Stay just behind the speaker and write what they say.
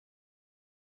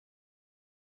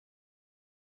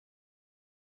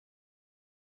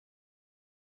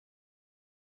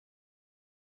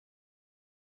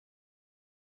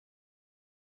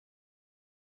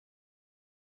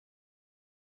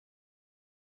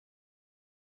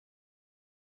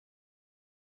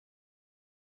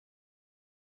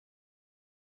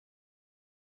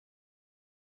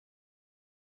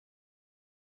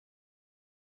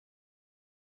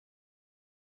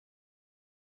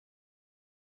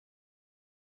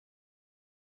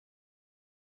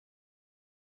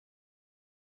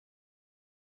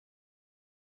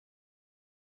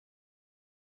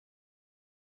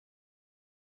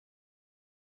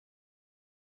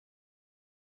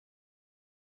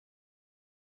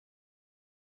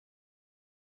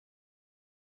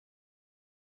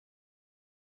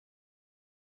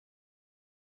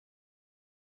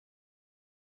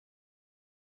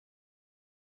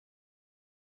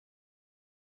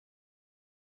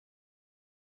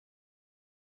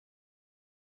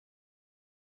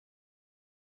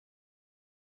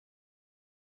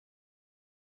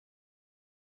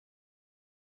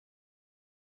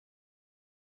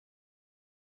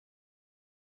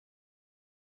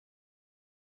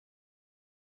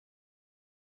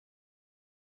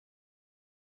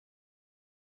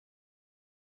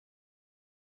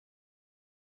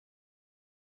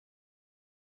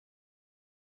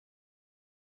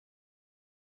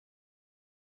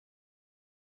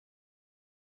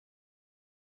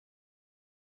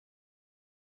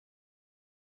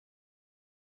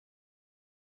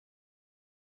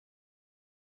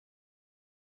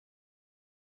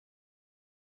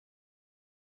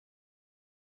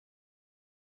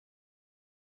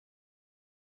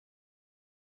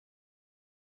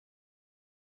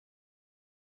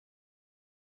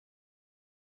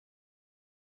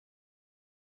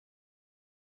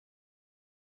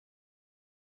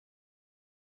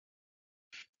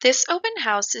This open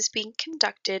house is being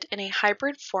conducted in a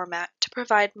hybrid format to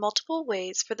provide multiple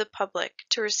ways for the public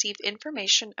to receive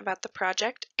information about the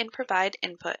project and provide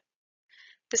input.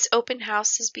 This open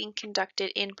house is being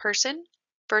conducted in person,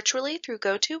 virtually through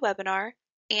GoToWebinar,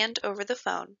 and over the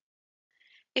phone.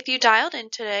 If you dialed in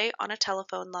today on a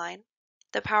telephone line,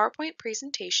 the PowerPoint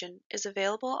presentation is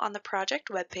available on the project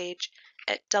webpage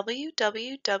at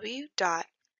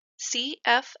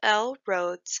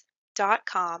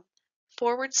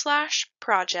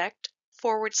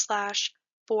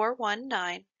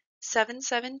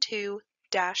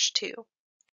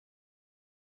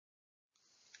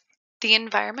The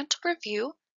environmental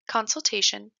review,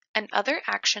 consultation, and other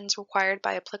actions required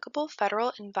by applicable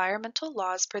federal environmental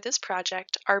laws for this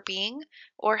project are being,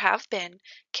 or have been,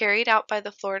 carried out by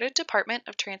the Florida Department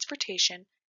of Transportation,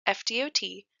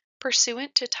 FDOT,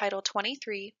 pursuant to Title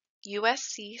 23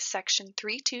 U.S.C. Section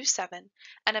 327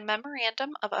 and a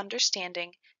Memorandum of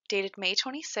Understanding dated May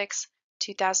 26,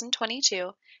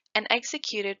 2022, and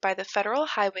executed by the Federal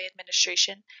Highway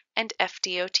Administration and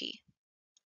FDOT.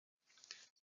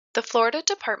 The Florida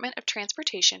Department of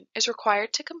Transportation is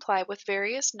required to comply with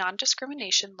various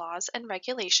non-discrimination laws and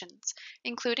regulations,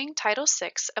 including Title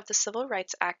VI of the Civil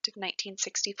Rights Act of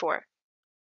 1964.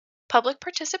 Public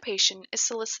participation is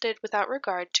solicited without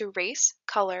regard to race,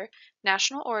 color,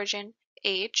 national origin,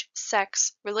 age,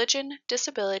 sex, religion,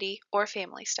 disability, or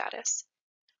family status.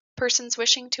 Persons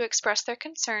wishing to express their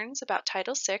concerns about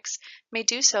Title VI may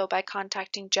do so by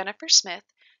contacting Jennifer Smith,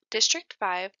 District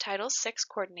 5 Title VI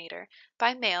Coordinator,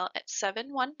 by mail at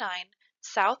 719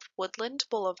 South Woodland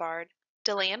Boulevard,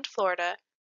 DeLand, Florida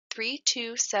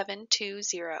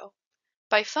 32720,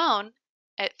 by phone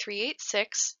at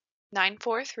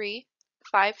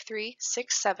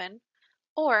 386-943-5367,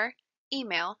 or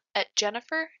email at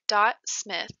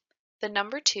jennifer.smith, the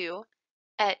number 2,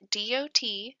 at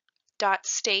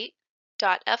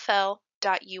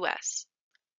dot.state.fl.us.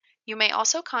 You may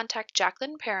also contact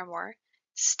Jacqueline Paramore,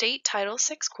 State Title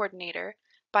VI Coordinator,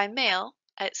 by mail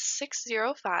at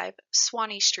 605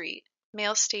 Swanee Street,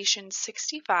 Mail Station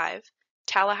 65,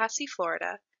 Tallahassee,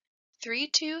 Florida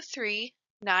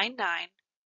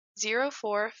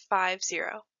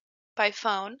 32399-0450, by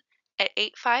phone at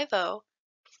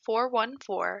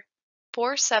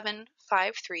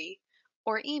 850-414-4753,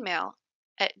 or email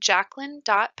at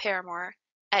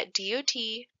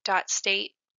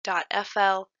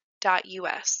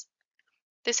jacqueline.paramore@dot.state.fl.us.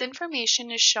 This information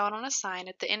is shown on a sign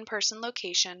at the in-person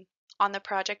location, on the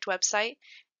project website,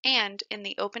 and in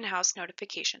the open house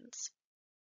notifications.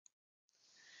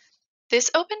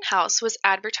 This open house was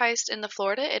advertised in the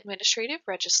Florida Administrative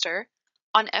Register,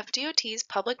 on FDOT's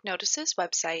Public Notices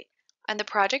website and the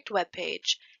project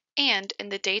webpage, and in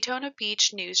the Daytona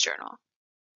Beach News Journal.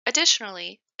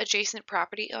 Additionally, adjacent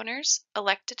property owners,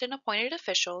 elected and appointed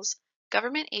officials,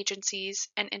 government agencies,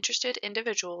 and interested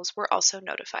individuals were also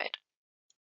notified.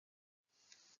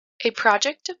 A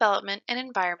project development and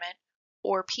environment,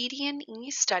 or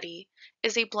PD&E study,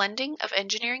 is a blending of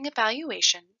engineering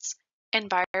evaluations,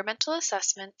 environmental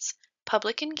assessments,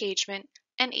 public engagement,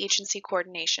 and agency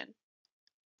coordination.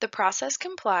 The process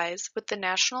complies with the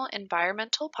National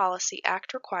Environmental Policy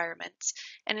Act requirements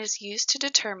and is used to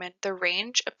determine the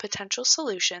range of potential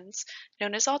solutions,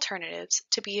 known as alternatives,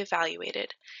 to be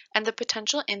evaluated, and the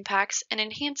potential impacts and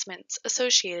enhancements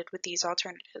associated with these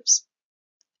alternatives.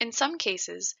 In some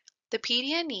cases, the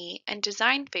PD&E and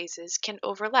design phases can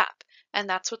overlap, and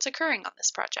that's what's occurring on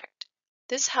this project.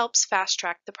 This helps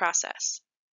fast-track the process.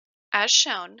 As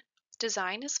shown,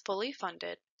 design is fully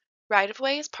funded,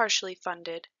 right-of-way is partially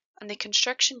funded, and the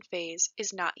construction phase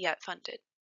is not yet funded.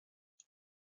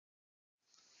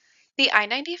 The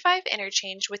I-95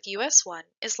 interchange with US 1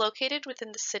 is located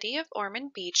within the city of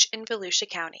Ormond Beach in Volusia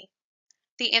County.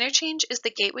 The interchange is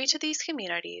the gateway to these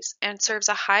communities and serves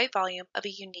a high volume of a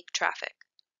unique traffic.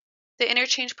 The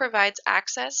interchange provides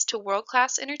access to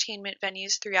world-class entertainment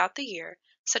venues throughout the year,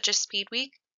 such as Speed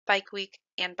Week, Bike Week,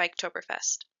 and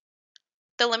Biketoberfest.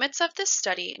 The limits of this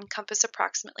study encompass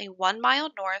approximately 1 mile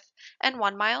north and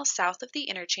 1 mile south of the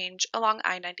interchange along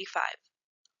I-95.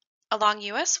 Along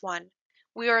US 1,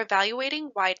 we are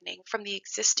evaluating widening from the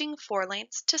existing 4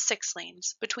 lanes to 6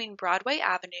 lanes between Broadway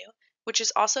Avenue, which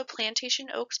is also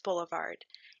Plantation Oaks Boulevard,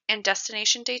 and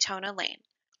Destination Daytona Lane,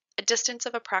 a distance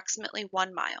of approximately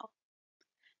 1 mile.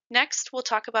 Next, we'll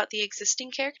talk about the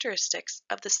existing characteristics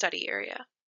of the study area.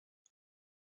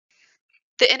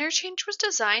 The interchange was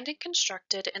designed and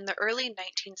constructed in the early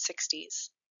 1960s.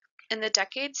 In the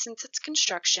decades since its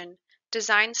construction,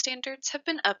 design standards have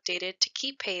been updated to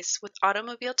keep pace with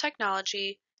automobile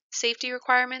technology, safety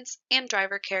requirements, and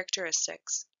driver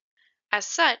characteristics. As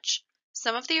such,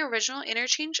 Some of the original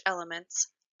interchange elements,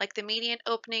 like the median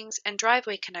openings and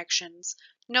driveway connections,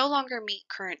 no longer meet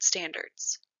current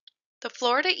standards. The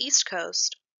Florida East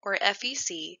Coast, or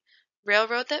FEC,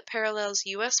 railroad that parallels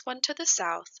US 1 to the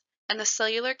south, and the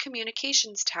cellular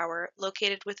communications tower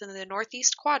located within the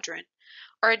northeast quadrant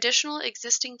are additional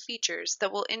existing features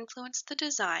that will influence the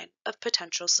design of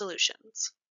potential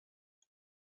solutions.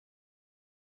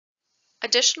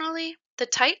 Additionally, the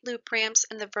tight loop ramps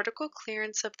and the vertical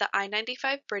clearance of the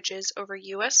I-95 bridges over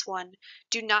US 1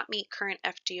 do not meet current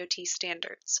FDOT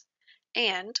standards,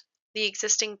 and the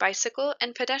existing bicycle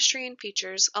and pedestrian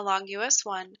features along US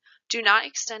 1 do not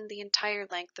extend the entire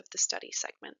length of the study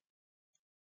segment.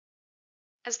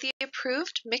 As the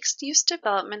approved mixed-use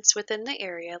developments within the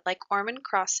area like Ormond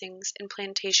Crossings and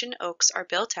Plantation Oaks are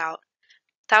built out,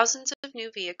 thousands of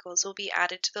new vehicles will be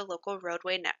added to the local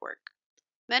roadway network,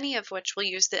 many of which will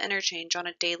use the interchange on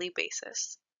a daily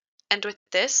basis. And with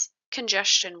this,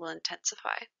 congestion will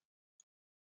intensify.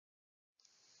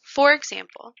 For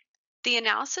example, the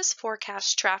analysis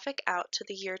forecasts traffic out to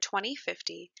the year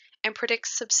 2050 and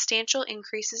predicts substantial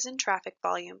increases in traffic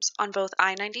volumes on both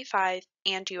I-95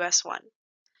 and US 1.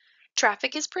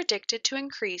 Traffic is predicted to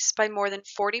increase by more than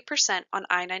 40% on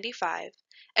I-95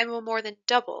 and will more than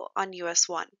double on US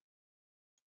 1.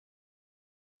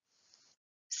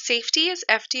 Safety is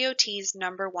FDOT's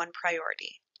 #1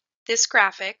 priority. This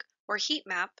graphic, or heat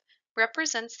map,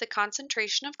 represents the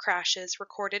concentration of crashes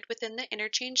recorded within the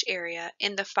interchange area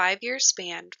in the 5-year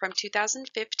span from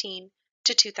 2015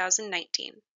 to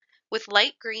 2019, with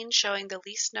light green showing the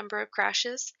least number of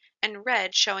crashes and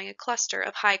red showing a cluster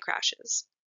of high crashes.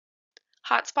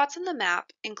 Hotspots in the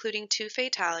map, including 2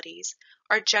 fatalities,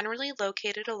 are generally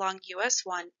located along US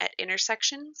 1 at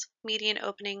intersections, median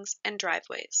openings, and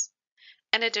driveways.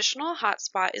 An additional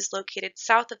hotspot is located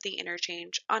south of the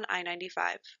interchange on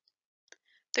I-95.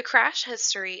 The crash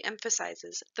history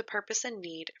emphasizes the purpose and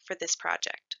need for this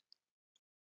project.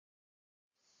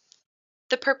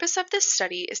 The purpose of this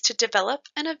study is to develop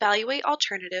and evaluate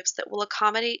alternatives that will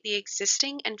accommodate the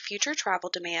existing and future travel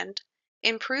demand,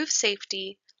 improve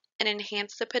safety, and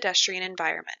enhance the pedestrian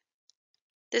environment.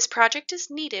 This project is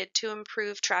needed to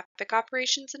improve traffic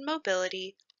operations and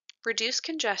mobility, reduce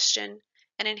congestion,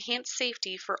 and enhance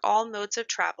safety for all modes of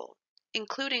travel,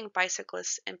 including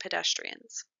bicyclists and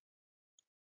pedestrians.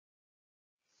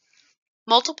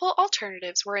 Multiple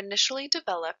alternatives were initially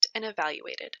developed and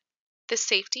evaluated. The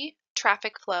safety,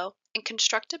 traffic flow, and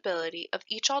constructability of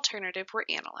each alternative were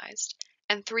analyzed,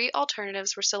 and 3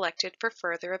 alternatives were selected for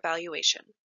further evaluation.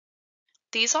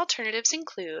 These alternatives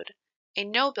include a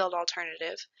no-build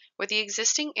alternative, where the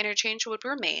existing interchange would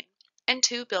remain, and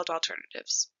 2 build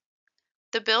alternatives.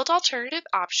 The build alternative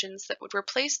options that would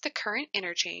replace the current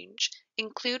interchange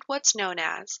include what's known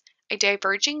as a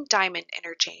diverging diamond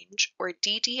interchange, or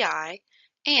DDI,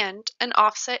 and an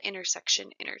offset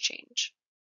intersection interchange.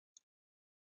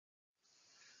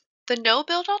 The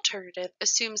no-build alternative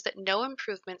assumes that no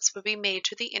improvements would be made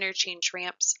to the interchange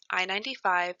ramps,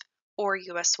 I-95, or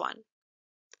US 1.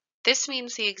 This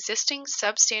means the existing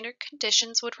substandard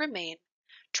conditions would remain,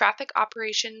 traffic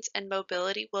operations and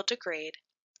mobility will degrade,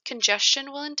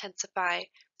 congestion will intensify,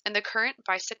 and the current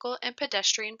bicycle and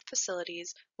pedestrian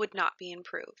facilities would not be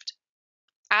improved.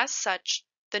 As such,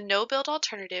 the no-build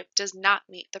alternative does not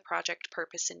meet the project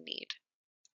purpose and need.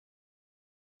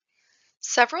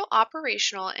 Several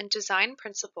operational and design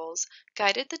principles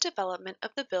guided the development of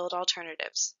the build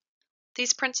alternatives.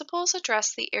 These principles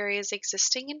address the area's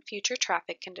existing and future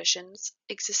traffic conditions,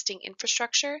 existing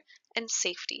infrastructure, and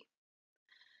safety.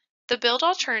 The build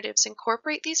alternatives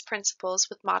incorporate these principles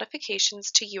with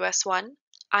modifications to US 1,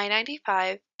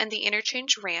 I-95, and the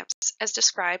interchange ramps as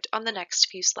described on the next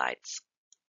few slides.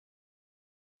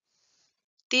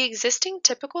 The existing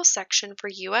typical section for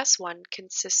US 1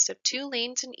 consists of 2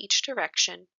 lanes in each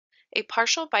direction, a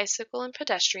partial bicycle and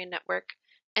pedestrian network,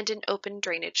 and an open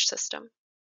drainage system.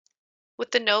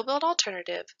 With the no-build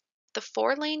alternative, the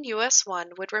 4-lane US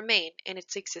 1 would remain in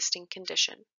its existing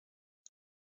condition.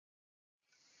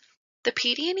 The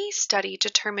PD&E study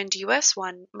determined US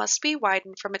 1 must be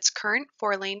widened from its current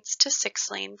 4 lanes to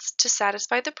 6 lanes to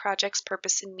satisfy the project's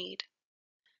purpose and need.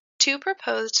 2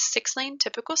 proposed 6-lane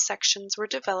typical sections were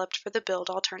developed for the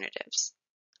build alternatives.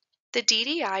 The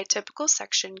DDI typical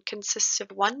section consists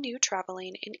of 1 new travel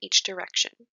lane in each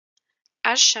direction.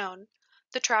 As shown,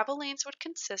 the travel lanes would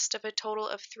consist of a total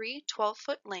of 3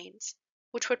 12-foot lanes,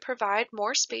 which would provide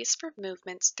more space for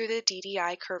movements through the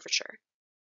DDI curvature.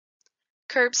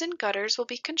 Curbs and gutters will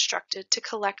be constructed to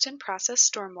collect and process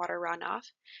stormwater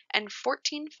runoff, and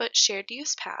 14-foot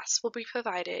shared-use paths will be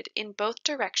provided in both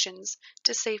directions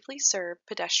to safely serve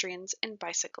pedestrians and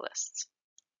bicyclists.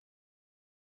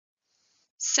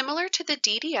 Similar to the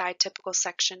DDI typical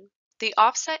section, the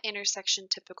offset intersection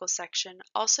typical section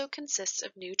also consists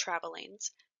of new travel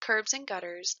lanes, curbs and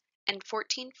gutters, and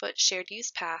 14-foot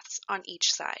shared-use paths on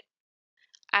each side.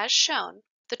 As shown,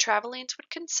 the travel lanes would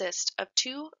consist of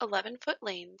two 11-foot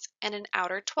lanes and an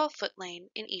outer 12-foot lane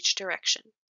in each direction.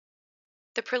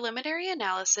 The preliminary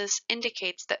analysis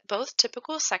indicates that both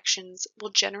typical sections will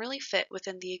generally fit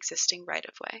within the existing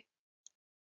right-of-way.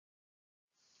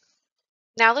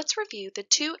 Now let's review the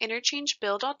two interchange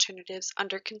build alternatives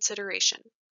under consideration.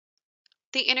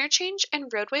 The interchange and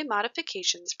roadway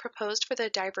modifications proposed for the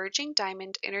Diverging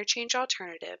Diamond interchange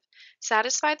alternative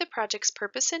satisfy the project's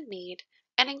purpose and need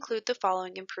and include the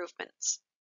following improvements.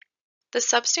 The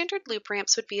substandard loop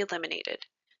ramps would be eliminated.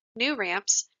 New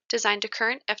ramps, designed to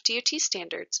current FDOT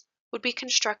standards, would be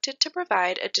constructed to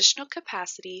provide additional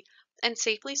capacity and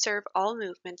safely serve all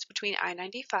movements between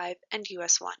I-95 and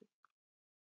US 1.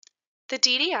 The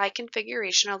DDI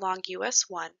configuration along US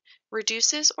 1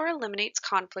 reduces or eliminates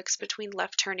conflicts between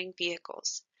left-turning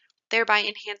vehicles, thereby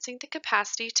enhancing the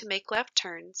capacity to make left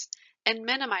turns and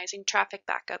minimizing traffic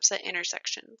backups at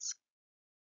intersections.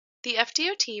 The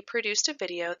FDOT produced a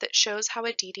video that shows how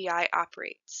a DDI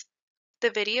operates. The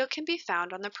video can be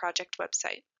found on the project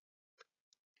website.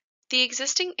 The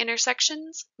existing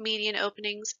intersections, median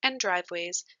openings, and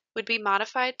driveways would be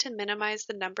modified to minimize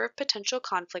the number of potential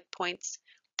conflict points,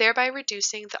 thereby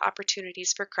reducing the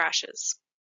opportunities for crashes.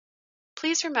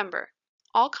 Please remember,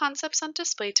 all concepts on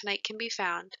display tonight can be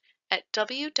found at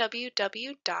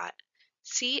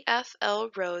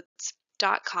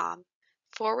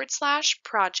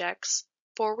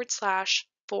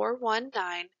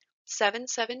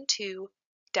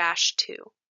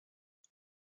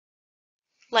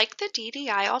Like the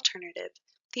DDI alternative,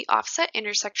 the offset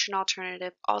intersection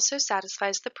alternative also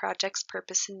satisfies the project's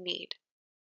purpose and need.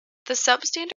 The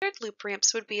substandard loop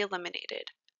ramps would be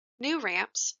eliminated. New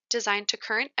ramps, designed to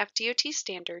current FDOT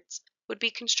standards, would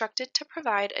be constructed to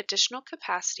provide additional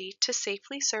capacity to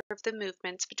safely serve the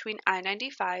movements between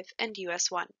I-95 and US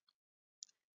 1.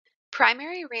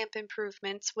 Primary ramp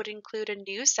improvements would include a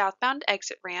new southbound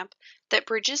exit ramp that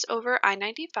bridges over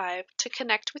I-95 to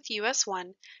connect with US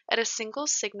 1 at a single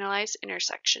signalized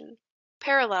intersection,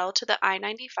 parallel to the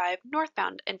I-95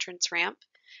 northbound entrance ramp,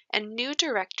 and new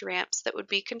direct ramps that would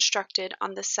be constructed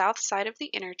on the south side of the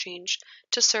interchange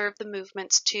to serve the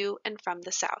movements to and from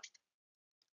the south.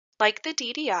 Like the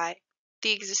DDI,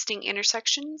 the existing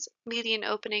intersections, median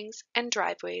openings, and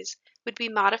driveways would be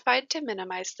modified to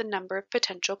minimize the number of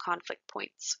potential conflict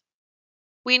points.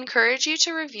 We encourage you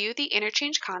to review the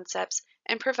interchange concepts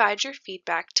and provide your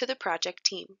feedback to the project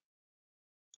team.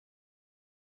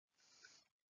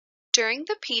 During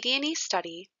the PD&E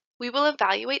study, we will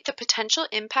evaluate the potential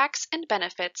impacts and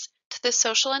benefits to the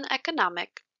social and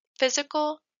economic,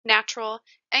 physical, natural,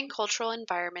 and cultural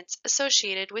environments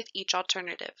associated with each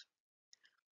alternative.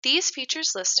 These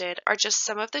features listed are just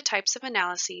some of the types of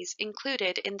analyses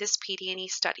included in this PD&E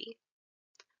study.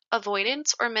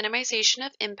 Avoidance or minimization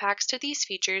of impacts to these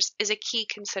features is a key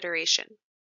consideration.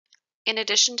 In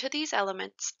addition to these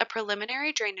elements, a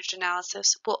preliminary drainage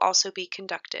analysis will also be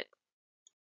conducted.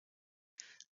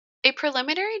 A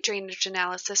preliminary drainage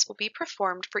analysis will be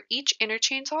performed for each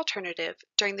interchange alternative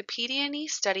during the PD&E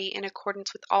study in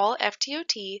accordance with all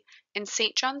FDOT and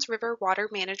St. Johns River Water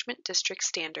Management District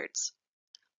standards.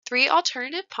 3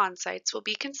 alternative pond sites will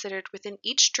be considered within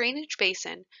each drainage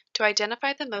basin to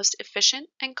identify the most efficient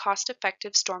and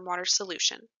cost-effective stormwater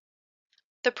solution.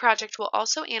 The project will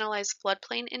also analyze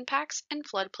floodplain impacts and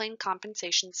floodplain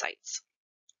compensation sites.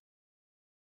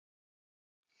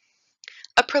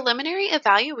 A preliminary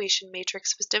evaluation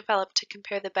matrix was developed to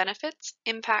compare the benefits,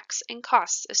 impacts, and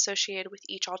costs associated with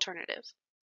each alternative.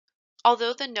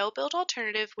 Although the no-build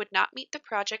alternative would not meet the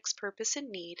project's purpose and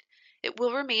need, it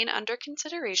will remain under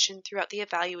consideration throughout the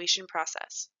evaluation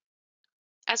process.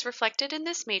 As reflected in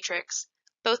this matrix,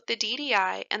 both the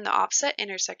DDI and the offset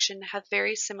intersection have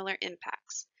very similar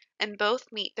impacts, and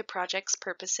both meet the project's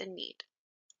purpose and need.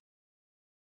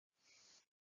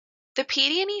 The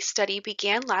PD&E study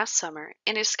began last summer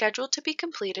and is scheduled to be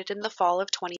completed in the fall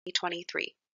of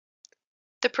 2023.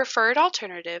 The preferred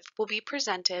alternative will be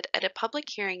presented at a public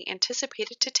hearing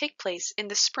anticipated to take place in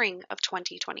the spring of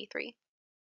 2023.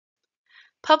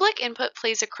 Public input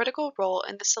plays a critical role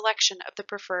in the selection of the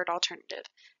preferred alternative,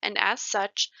 and as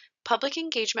such, public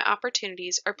engagement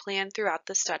opportunities are planned throughout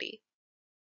the study.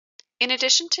 In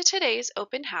addition to today's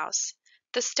open house,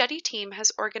 The study team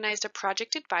has organized a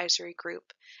project advisory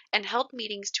group and held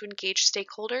meetings to engage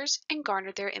stakeholders and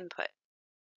garner their input.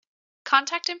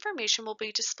 Contact information will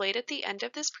be displayed at the end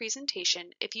of this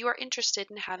presentation if you are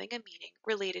interested in having a meeting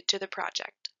related to the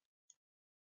project.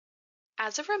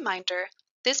 As a reminder,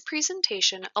 this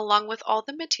presentation, along with all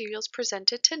the materials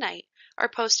presented tonight, are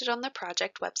posted on the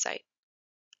project website.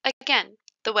 Again,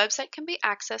 the website can be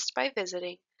accessed by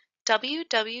visiting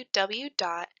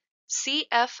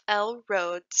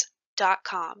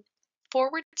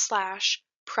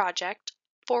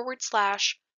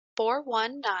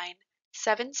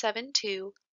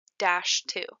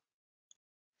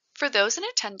For those in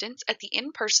attendance at the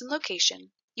in-person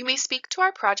location, you may speak to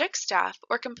our project staff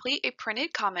or complete a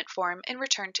printed comment form and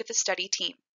return to the study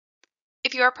team.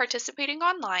 If you are participating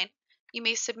online, you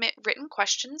may submit written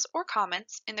questions or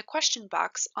comments in the question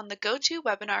box on the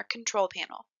GoToWebinar control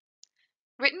panel.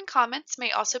 Written comments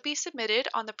may also be submitted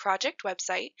on the project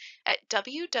website at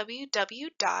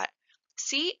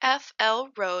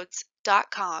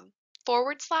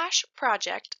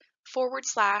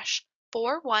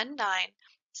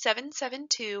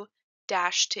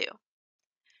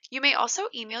You may also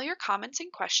email your comments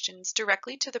and questions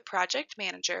directly to the project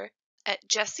manager at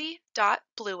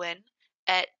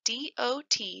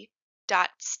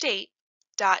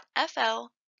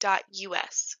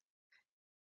jessie.bluin@dot.state.fl.us.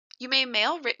 You may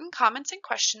mail written comments and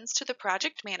questions to the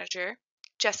project manager,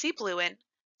 Jessie Bluin,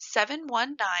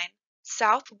 719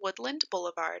 South Woodland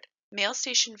Boulevard, Mail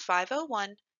Station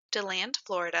 501, DeLand,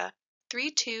 Florida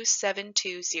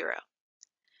 32720.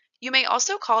 You may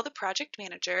also call the project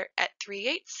manager at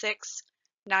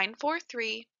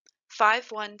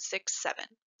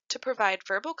 386-943-5167 to provide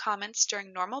verbal comments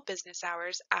during normal business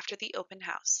hours after the open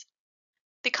house.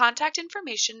 The contact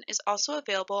information is also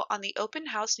available on the open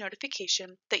house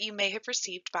notification that you may have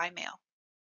received by mail.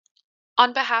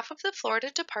 On behalf of the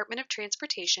Florida Department of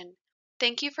Transportation,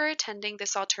 thank you for attending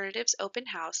this Alternatives open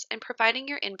house and providing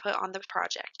your input on the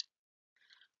project.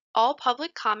 All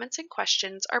public comments and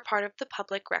questions are part of the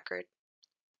public record.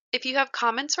 If you have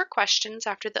comments or questions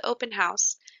after the open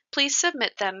house, please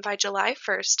submit them by July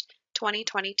 1st,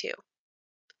 2022.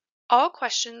 All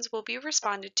questions will be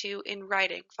responded to in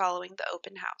writing following the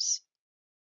open house.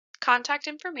 Contact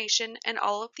information and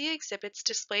all of the exhibits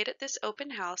displayed at this open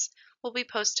house will be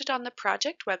posted on the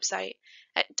project website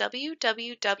at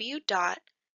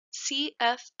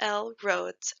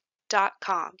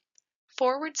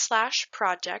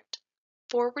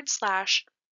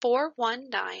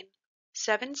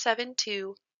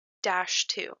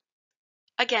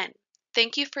Again,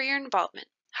 thank you for your involvement.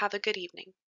 Have a good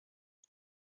evening.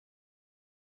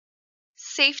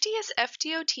 Safety is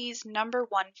FDOT's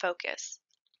 #1 focus.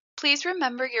 Please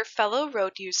remember your fellow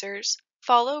road users,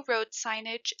 follow road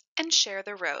signage, and share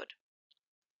the road.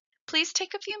 Please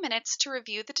take a few minutes to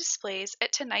review the displays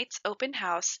at tonight's open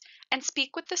house and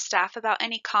speak with the staff about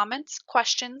any comments,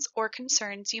 questions, or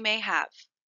concerns you may have.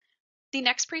 The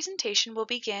next presentation will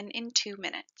begin in 2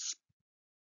 minutes.